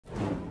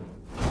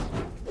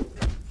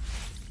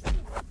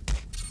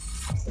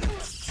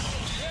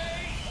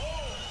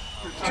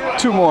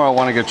two more I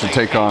want to get your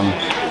take on.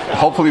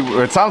 Hopefully,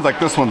 it sounds like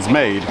this one's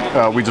made.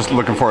 We just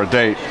looking for a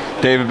date.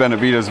 David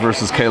Benavidez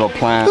versus Caleb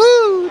Plant.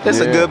 Woo, that's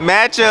a good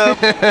matchup.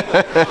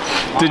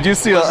 Did you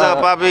see? What's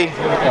up, Bobby?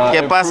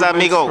 ¿Qué pasa,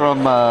 amigo?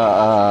 From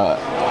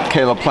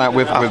Caleb Plant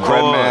with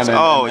Breadman.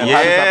 Oh, and yeah.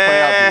 how does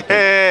that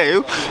play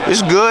out?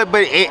 It's good,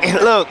 but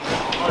look.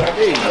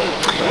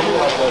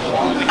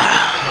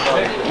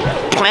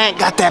 Plant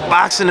got that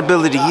boxing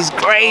ability. He's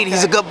great.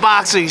 He's a good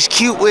boxer. He's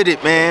cute with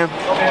it, man.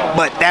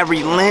 But that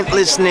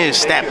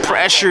relentlessness, that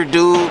pressure,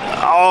 dude.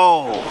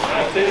 Oh,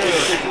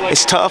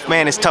 it's tough,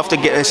 man. It's tough to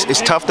get.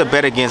 It's tough to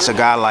bet against a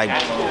guy like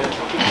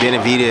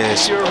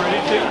Benavidez.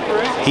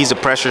 He's a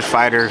pressure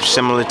fighter,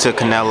 similar to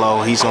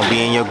Canelo. He's gonna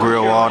be in your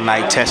grill all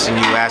night, testing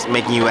you,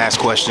 making you ask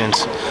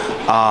questions,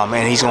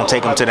 and he's gonna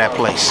take him to that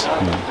place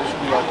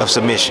of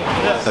submission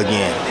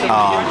again.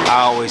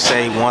 I always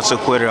say, once a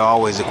quitter,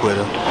 always a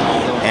quitter,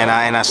 and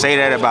I say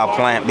that about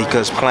Plant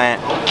because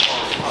Plant,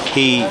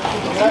 he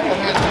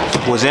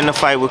was in the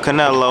fight with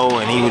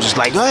Canelo, and he was just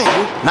like, "Hey,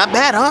 not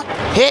bad, huh?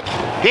 Hit,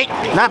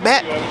 not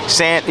bad."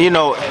 Saying, you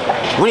know,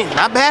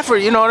 not bad for,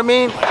 you know what I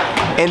mean?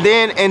 And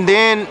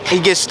then he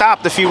gets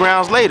stopped a few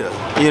rounds later,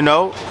 you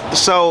know.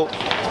 So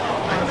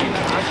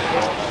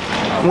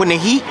when the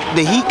heat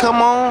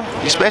come on,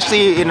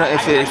 especially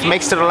if it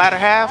makes to the latter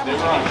half,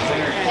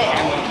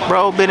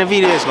 bro,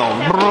 Benavidez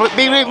gonna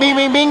bing, bing, bing,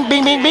 bing, bing,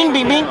 bing, bing, bing,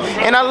 bing, bing.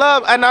 And I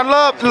love,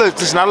 look,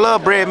 listen, I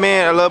love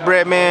Breadman. I love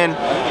Breadman.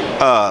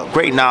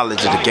 Great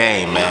knowledge of the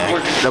game, man.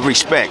 The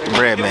respect,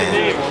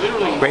 Breadman.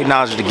 Great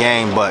knowledge of the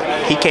game, but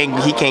he can't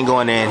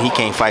go in there and he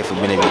can't fight for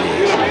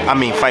Benavidez. I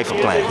mean, fight for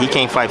Plant. He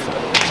can't fight for him.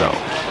 So.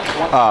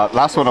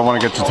 Last one I want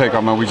to get your take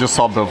on, man. We just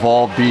saw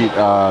Bivol beat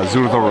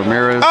Zurdo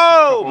Ramirez.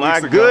 Oh my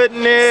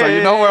goodness! So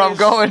you know where I'm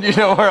going. You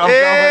know where I'm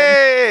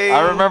going. I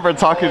remember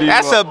talking to you.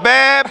 That's a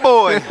bad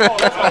boy.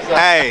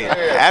 Hey,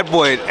 that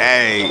boy.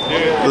 Hey,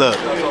 look,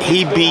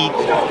 he beat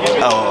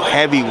a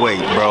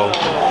heavyweight, bro.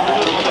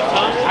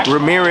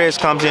 Ramirez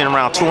comes in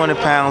around 200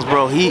 pounds,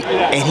 bro. He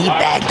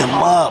bagged him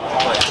up.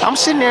 I'm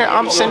sitting there,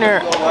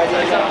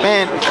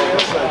 man.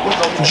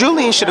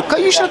 Julian should have.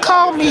 You should have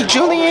called me,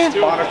 Julian.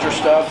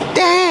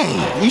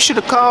 Dang, you should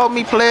have called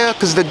me, player.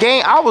 Cause the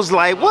game, I was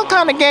like, what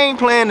kind of game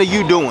plan are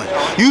you doing?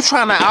 You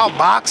trying to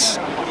outbox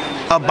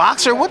a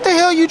boxer? What the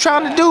hell are you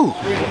trying to do?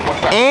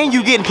 And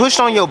you getting pushed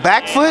on your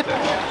back foot?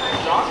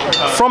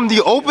 From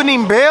the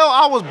opening bell,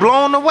 I was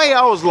blown away.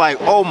 I was like,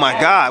 oh my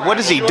God, what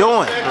is he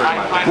doing?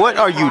 What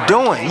are you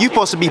doing? You're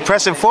supposed to be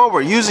pressing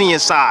forward, using your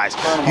size,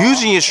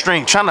 using your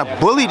strength, trying to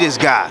bully this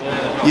guy.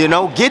 You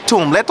know, get to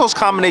him, let those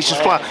combinations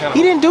fly.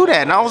 He didn't do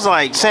that. And I was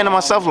like, saying to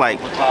myself, like,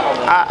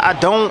 I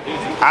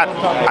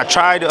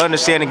tried to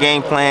understand the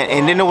game plan,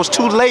 and then it was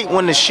too late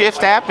when the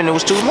shift happened. It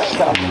was too late.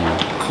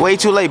 Way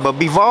too late. But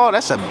Bivol,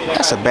 that's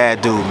a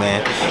bad dude,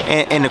 man.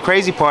 And the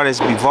crazy part is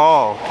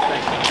Bivol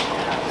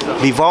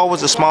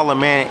was a smaller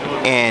man,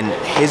 and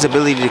his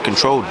ability to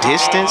control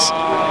distance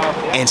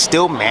and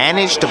still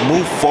manage to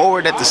move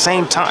forward at the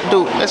same time,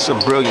 dude, that's some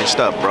brilliant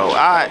stuff, bro.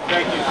 I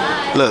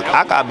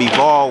got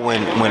Bivol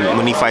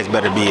when he fights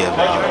Beterbiev.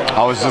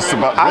 I was just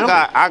about.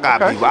 I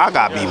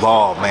got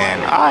Bivol,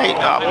 man.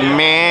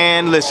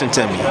 Man, listen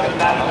to me.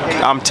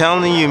 I'm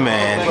telling you,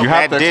 man. You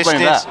have to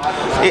explain that.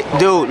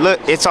 Dude, look,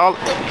 it's all.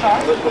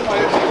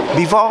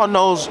 Bivol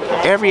knows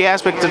every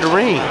aspect of the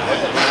ring.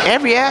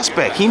 Every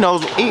aspect. He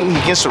knows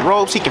against the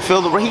ropes, he can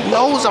feel the ring. He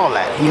knows all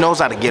that. He knows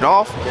how to get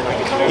off.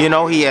 You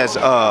know, he has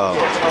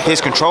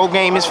his control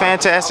game is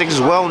fantastic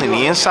as well in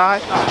the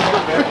inside.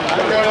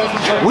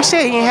 We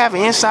said he didn't have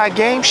an inside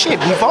game. Shit,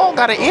 Bivol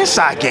got an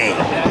inside game.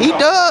 He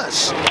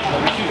does.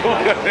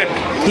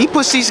 He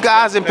puts these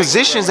guys in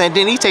positions and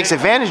then he takes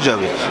advantage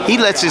of it. He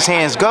lets his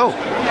hands go.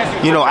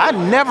 You know, I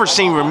never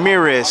seen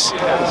Ramirez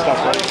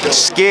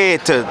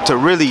scared to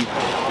really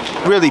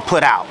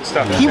put out.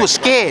 He was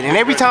scared, and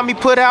every time he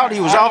put out, he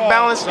was off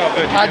balance,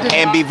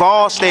 and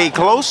Bivol stayed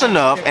close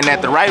enough and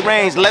at the right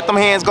range, let them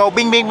hands go,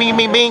 bing, bing, bing,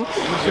 bing, bing,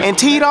 and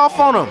teed off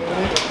on him.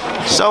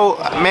 So,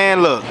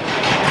 man, look.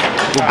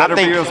 I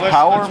think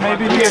power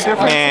maybe be a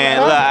difference.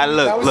 Man,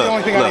 look.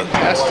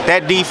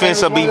 That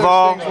defense of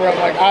Bivol,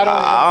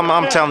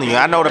 I'm telling you,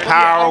 I know the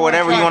power, or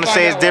whatever you want to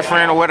say is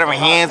different, or whatever,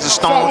 hands of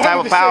stone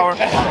type of power.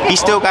 He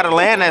still got to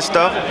land that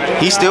stuff.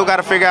 He still got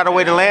to figure out a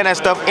way to land that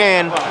stuff.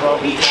 And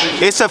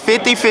it's a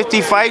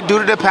 50-50 fight due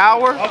to the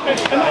power.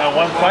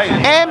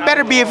 And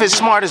Beterbiev is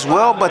smart as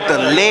well, but the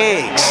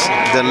legs,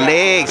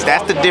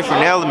 that's the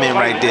different element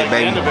right there,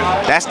 baby.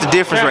 That's the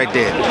difference right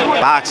there.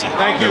 Boxing.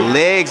 The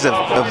legs of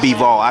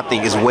Bivol, I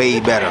think, is way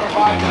better,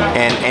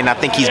 and I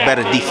think he's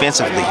better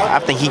defensively. I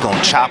think he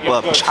gonna chop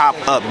up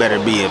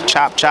Beterbiev,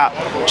 chop.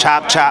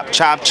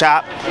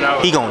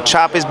 He gonna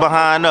chop his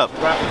behind up.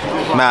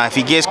 Now, if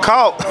he gets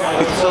caught,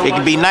 it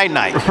could be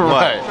night-night.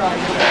 Right.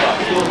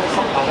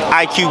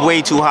 IQ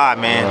way too high,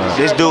 man.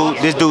 This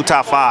dude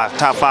top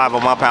five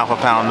on my pound for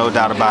pound, no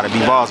doubt about it.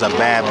 Bivol's a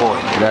bad boy.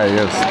 Yeah,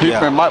 he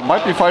is. He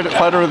might be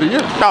fighter of the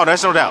year. No,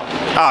 that's no doubt.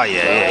 Oh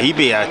yeah. He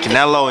be a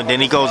Canelo, and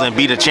then he goes and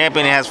beat a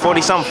champion and has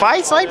 40-something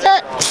fights like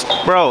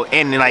that, bro.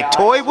 And like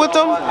toy with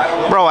him,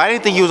 bro. I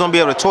didn't think he was gonna be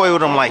able to toy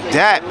with him like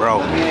that,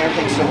 bro.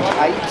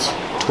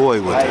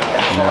 Toy with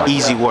it.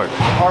 Easy work.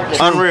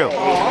 Unreal.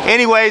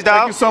 Anyways,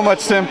 dog. Thank you so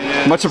much, Tim.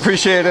 Much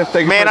appreciated.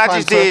 Thank you. Man, for I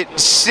just did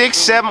 6,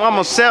 7,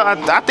 almost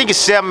 7. I think it's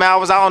 7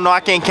 hours. I don't know. I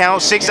can't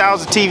count. 6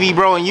 hours of TV,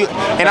 bro.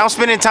 And I'm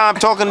spending time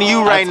talking to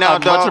you right now,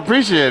 dog. Much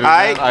appreciated. All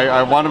right?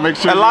 I want to make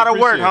sure. A lot of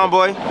work,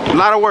 homeboy. A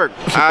lot of work.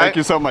 Thank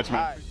you so much,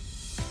 man.